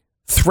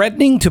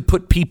 threatening to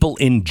put people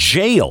in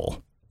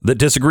jail that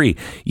disagree.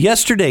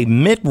 Yesterday,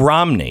 Mitt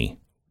Romney,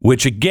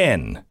 which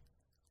again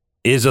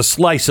is a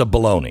slice of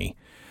baloney,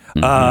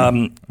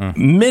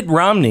 Mitt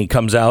Romney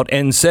comes out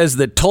and says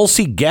that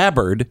Tulsi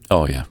Gabbard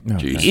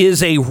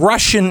is a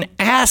Russian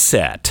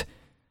asset.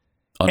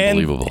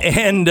 Unbelievable.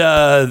 And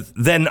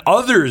then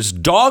others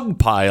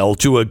dogpile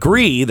to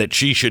agree that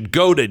she should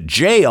go to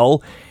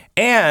jail,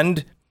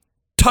 and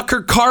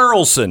Tucker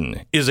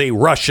Carlson is a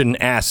Russian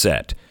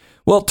asset.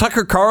 Well,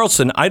 Tucker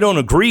Carlson, I don't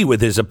agree with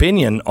his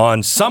opinion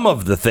on some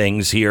of the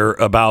things here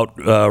about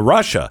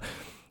Russia.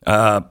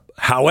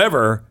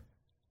 However,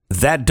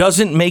 that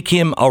doesn't make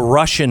him a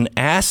Russian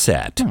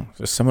asset. No,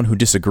 just someone who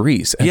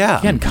disagrees. And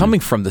again, coming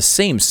from the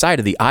same side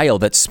of the aisle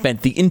that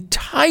spent the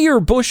entire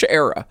Bush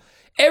era,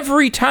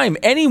 every time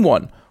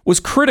anyone was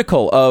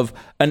critical of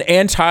an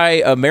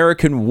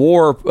anti-American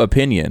war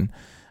opinion,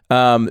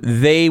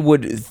 they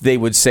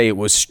would say it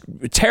was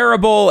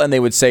terrible, and they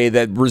would say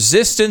that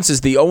resistance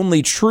is the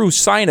only true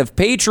sign of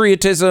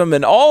patriotism,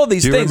 and all of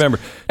these things. Do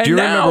you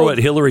remember what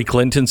Hillary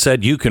Clinton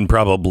said? You can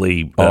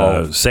probably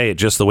say it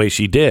just the way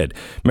she did.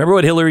 Remember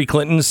what Hillary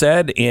Clinton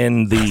said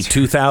in the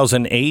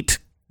 2008?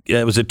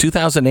 Was it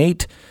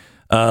 2008?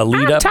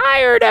 Lead I'm up.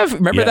 tired of.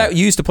 Remember that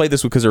you used to play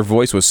this because her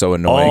voice was so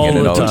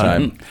annoying all the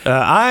time.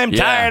 I'm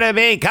tired of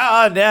being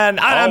called an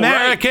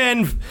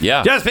un-American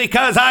just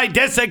because I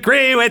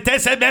disagree with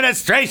this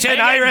administration.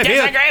 I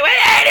refuse. Disagree with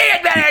any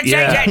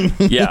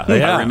administration. Yeah,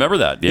 I remember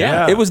that.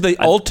 Yeah. It was the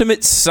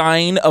ultimate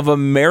sign of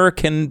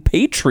American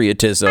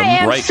patriotism. I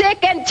am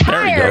sick and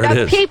tired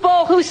of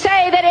people who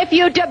say that if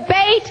you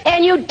debate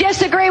and you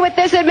disagree with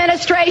this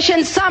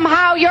administration,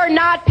 somehow you're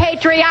not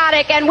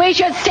patriotic, and we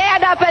should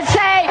stand up and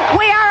say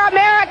we are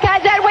Americans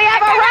and we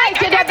have a right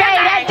to debate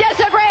and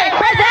disagree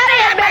with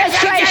any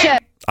administration.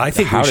 I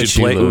think we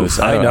should play.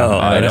 I know.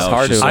 It's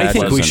hard to. I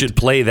think we should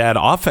play that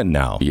often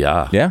now.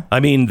 Yeah. I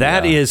mean,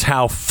 that is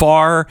how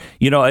far.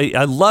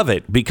 I love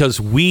it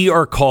because we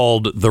are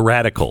called the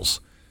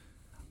radicals.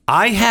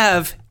 I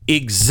have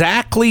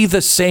exactly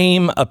the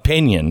same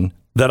opinion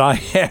that I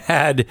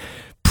had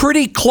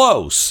pretty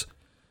close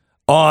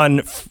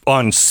on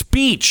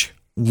speech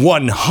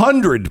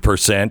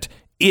 100%.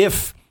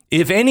 If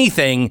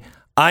anything,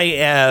 I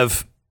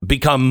have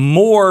become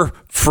more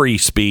free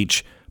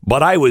speech,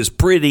 but I was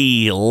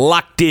pretty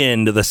locked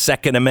into the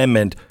Second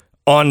Amendment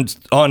on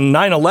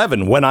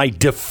 9/11 when I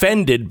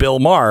defended Bill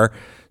Maher,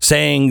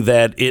 saying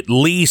that at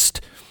least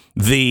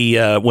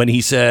when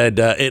he said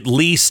at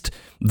least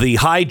the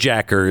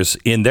hijackers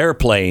in their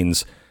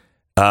planes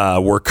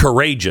were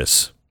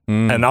courageous,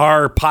 and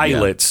our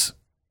pilots,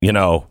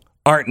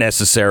 aren't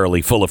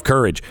necessarily full of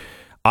courage.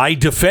 I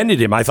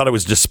defended him. I thought it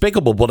was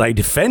despicable, but I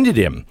defended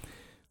him.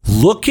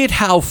 Look at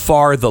how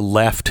far the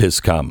left has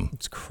come.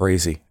 It's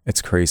crazy.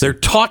 It's crazy. They're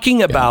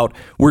talking about,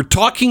 we're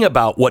talking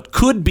about what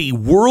could be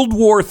World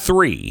War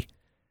III.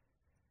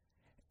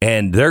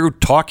 And they're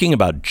talking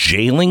about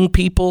jailing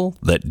people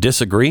that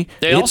disagree.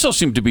 They also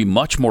seem to be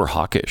much more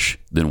hawkish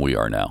than we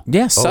are now.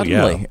 Yeah,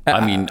 suddenly. yeah.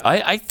 I mean,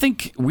 I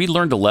think we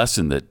learned a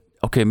lesson that,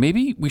 okay,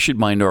 maybe we should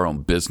mind our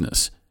own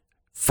business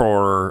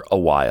for a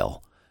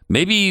while.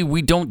 Maybe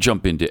we don't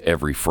jump into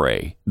every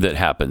fray that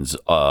happens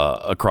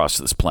across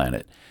this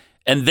planet.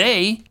 And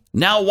they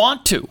now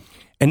want to.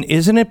 And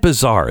isn't it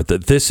bizarre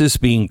that this is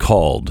being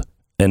called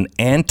an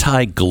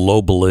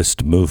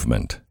anti-globalist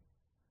movement?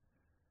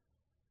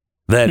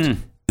 That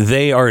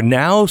they are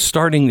now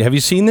starting. Have you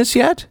seen this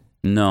yet?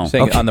 No.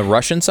 On the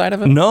Russian side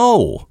of it?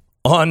 No.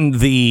 On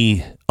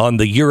the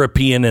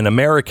European and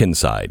American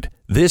side.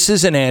 This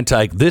is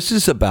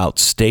about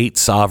state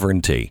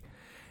sovereignty.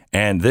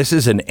 And this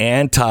is an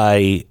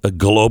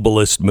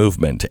anti-globalist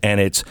movement. And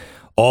it's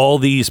all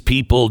these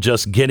people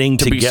just getting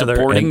together. Be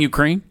supporting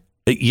Ukraine?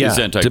 Yeah. Is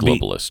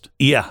anti-globalist.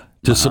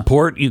 To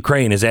support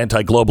Ukraine is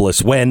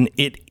anti-globalist when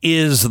it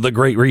is the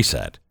Great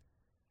Reset.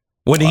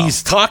 When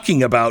he's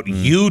talking about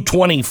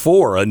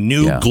U24, a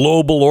new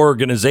global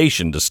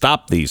organization to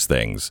stop these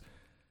things.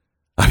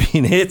 I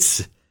mean,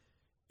 it's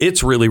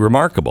really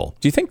remarkable.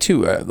 Do you think,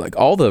 too, like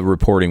all the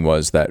reporting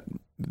was that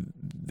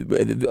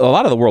a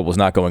lot of the world was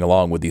not going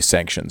along with these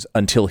sanctions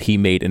until he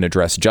made an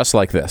address just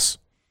like this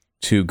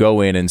to go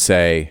in and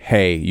say,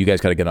 hey, you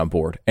guys got to get on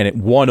board. And it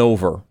won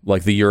over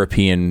like the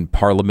European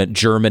Parliament,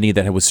 Germany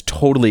that was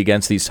totally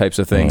against these types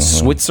of things,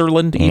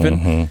 Switzerland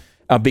even,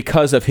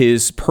 because of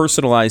his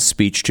personalized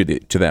speech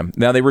to them.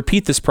 Now, they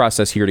repeat this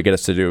process here to get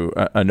us to do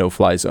a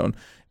no-fly zone.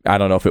 I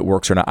don't know if it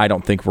works or not. I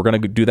don't think we're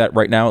going to do that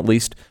right now, at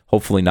least.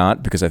 Hopefully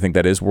not, because I think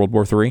that is World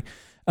War III.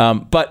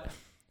 But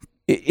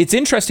it's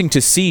interesting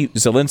to see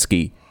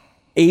Zelensky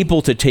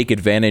able to take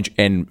advantage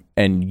and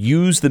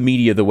use the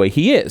media the way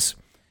he is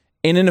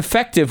in an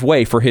effective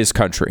way for his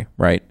country,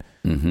 right?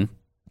 Mm-hmm.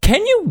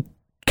 Can you,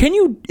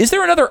 is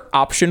there another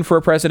option for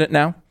a president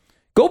now?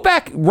 Go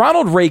back.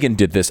 Ronald Reagan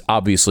did this,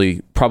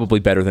 obviously, probably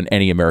better than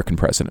any American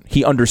president.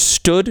 He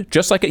understood,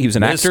 just like he was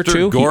an actor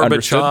too.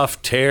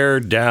 Gorbachev, tear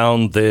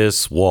down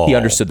this wall. He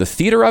understood the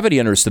theater of it. He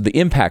understood the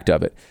impact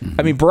of it. Mm-hmm.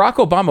 I mean,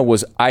 Barack Obama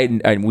was, I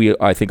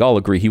think all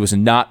agree, he was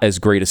not as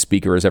great a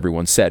speaker as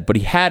everyone said, but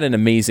he had an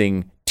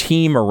amazing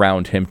team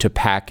around him to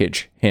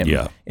package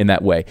him in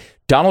that way.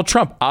 Donald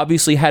Trump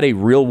obviously had a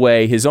real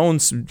way, his own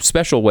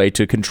special way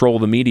to control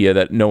the media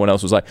that no one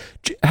else was like.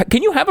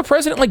 Can you have a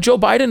president like Joe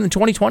Biden in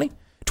 2020?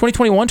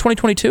 2021,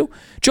 2022?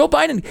 Joe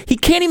Biden, he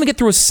can't even get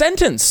through a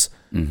sentence.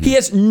 Mm-hmm. He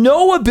has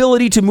no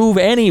ability to move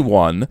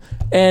anyone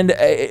and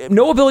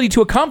no ability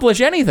to accomplish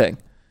anything.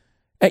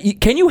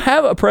 Can you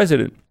have a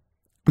president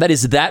that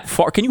is that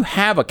far? Can you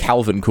have a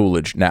Calvin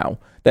Coolidge now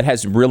that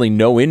has really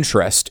no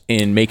interest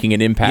in making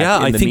an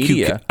impact in the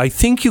media? I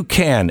think you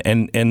can.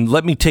 And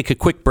let me take a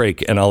quick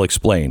break and I'll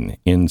explain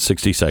in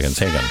 60 seconds.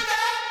 Hang on.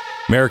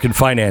 American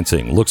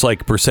financing. Looks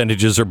like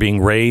percentages are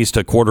being raised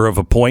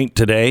 1/4 point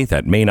today.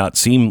 That may not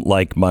seem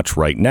like much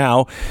right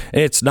now.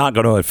 It's not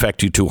going to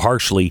affect you too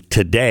harshly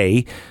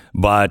today.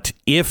 But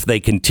if they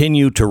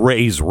continue to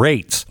raise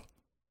rates,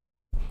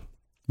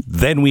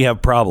 then we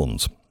have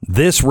problems.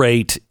 This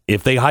rate,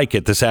 if they hike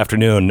it this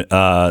afternoon,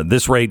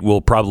 this rate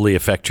will probably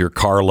affect your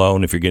car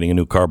loan if you're getting a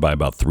new car by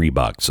about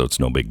 $3. So it's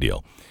no big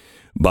deal.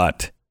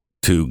 But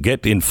to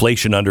get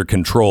inflation under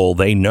control,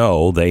 they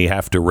know they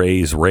have to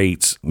raise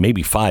rates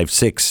maybe 5,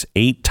 6,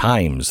 8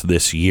 times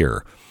this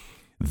year.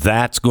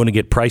 That's going to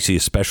get pricey,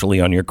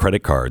 especially on your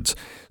credit cards.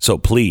 So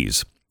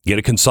please get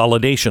a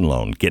consolidation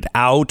loan. Get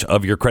out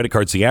of your credit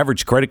cards. The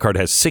average credit card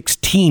has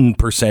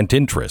 16%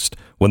 interest.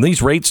 When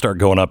these rates start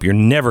going up, you're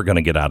never going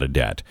to get out of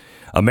debt.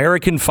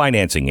 American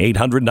Financing,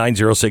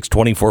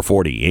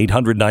 800-906-2440,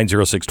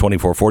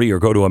 800-906-2440, or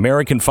go to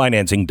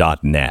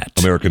AmericanFinancing.net.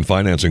 American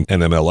Financing,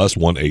 NMLS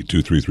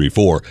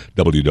 182334,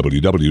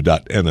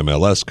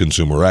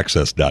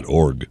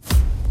 www.nmlsconsumeraccess.org.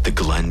 The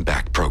Glenn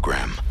Beck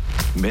Program.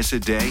 Miss a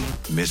day,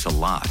 miss a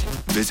lot.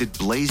 Visit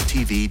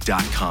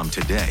blazetv.com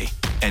today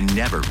and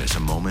never miss a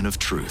moment of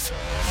truth.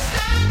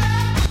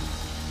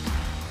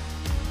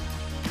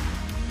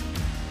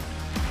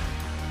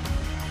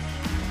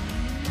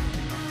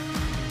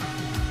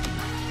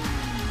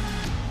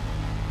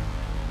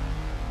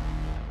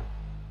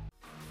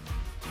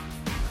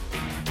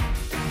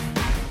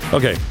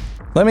 Okay,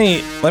 let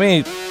me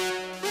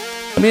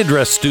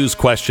address Stu's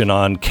question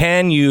on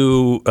can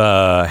you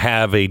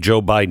have a Joe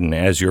Biden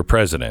as your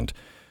president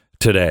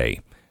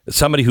today?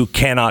 Somebody who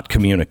cannot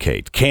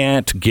communicate,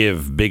 can't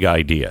give big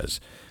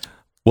ideas.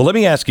 Well, let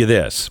me ask you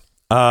this.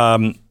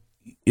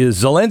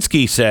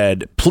 Zelensky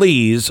said,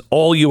 please,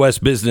 all U.S.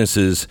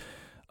 businesses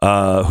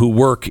who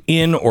work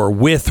in or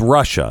with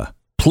Russia,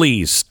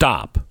 please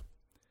stop.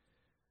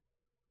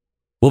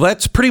 Well,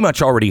 that's pretty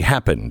much already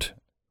happened.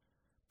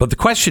 But the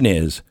question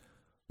is,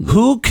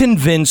 Who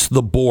convinced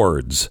the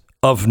boards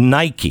of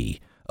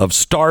Nike, of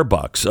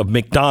Starbucks, of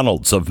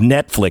McDonald's, of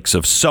Netflix,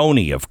 of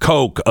Sony, of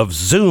Coke, of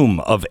Zoom,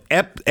 of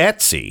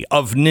Etsy,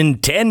 of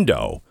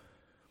Nintendo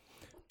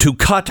to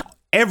cut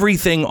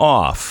everything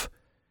off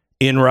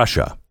in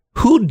Russia?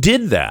 Who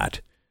did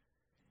that?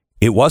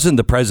 It wasn't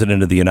the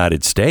president of the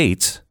United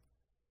States.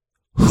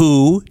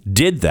 Who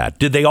did that?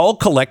 Did they all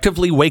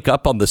collectively wake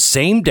up on the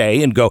same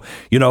day and go,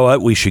 you know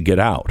what, we should get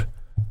out?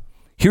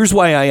 Here's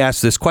why I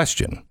ask this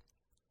question.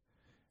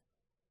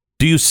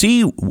 Do you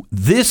see,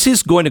 this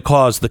is going to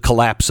cause the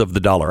collapse of the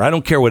dollar. I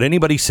don't care what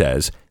anybody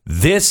says.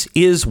 This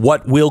is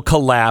what will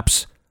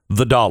collapse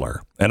the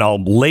dollar. And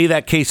I'll lay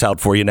that case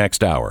out for you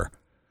next hour.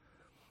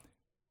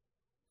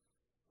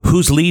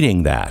 Who's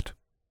leading that?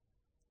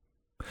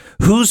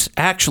 Who's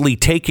actually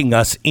taking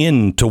us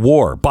into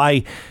war?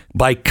 By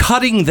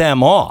cutting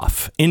them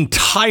off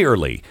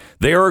entirely,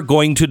 they are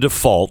going to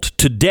default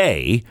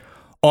today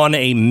on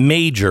a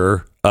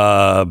major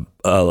loan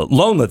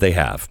that they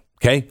have.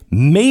 Okay,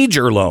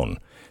 major loan.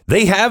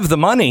 They have the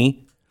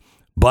money,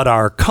 but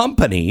our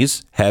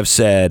companies have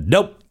said,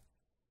 nope.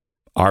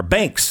 Our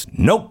banks,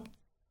 nope.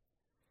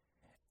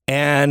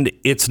 And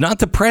it's not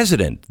the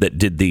president that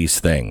did these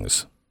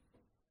things.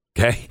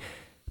 Okay,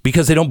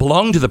 because they don't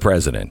belong to the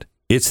president.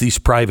 It's these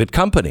private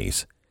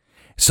companies.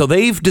 So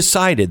they've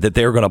decided that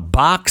they're going to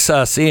box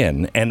us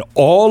in, and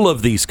all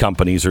of these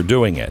companies are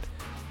doing it.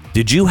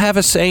 Did you have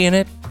a say in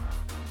it?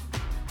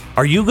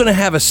 Are you going to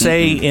have a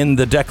say in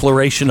the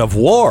declaration of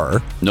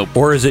war? Nope.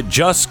 Or is it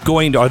just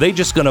are they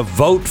just going to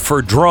vote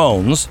for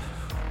drones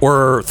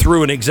or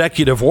through an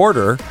executive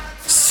order,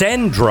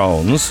 send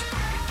drones,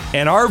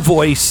 and our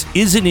voice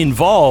isn't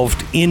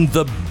involved in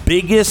the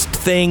biggest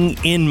thing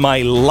in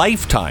my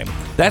lifetime?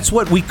 That's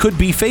what we could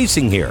be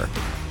facing here.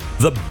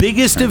 The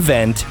biggest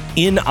event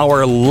in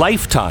our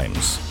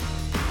lifetimes.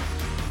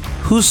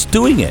 Who's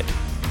doing it?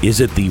 Is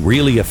it the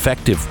really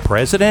effective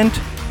president?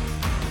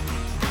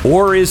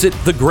 Or is it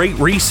the Great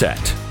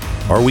Reset?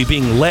 Are we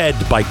being led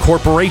by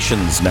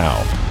corporations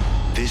now?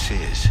 This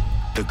is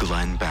the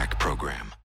Glenn Beck Program.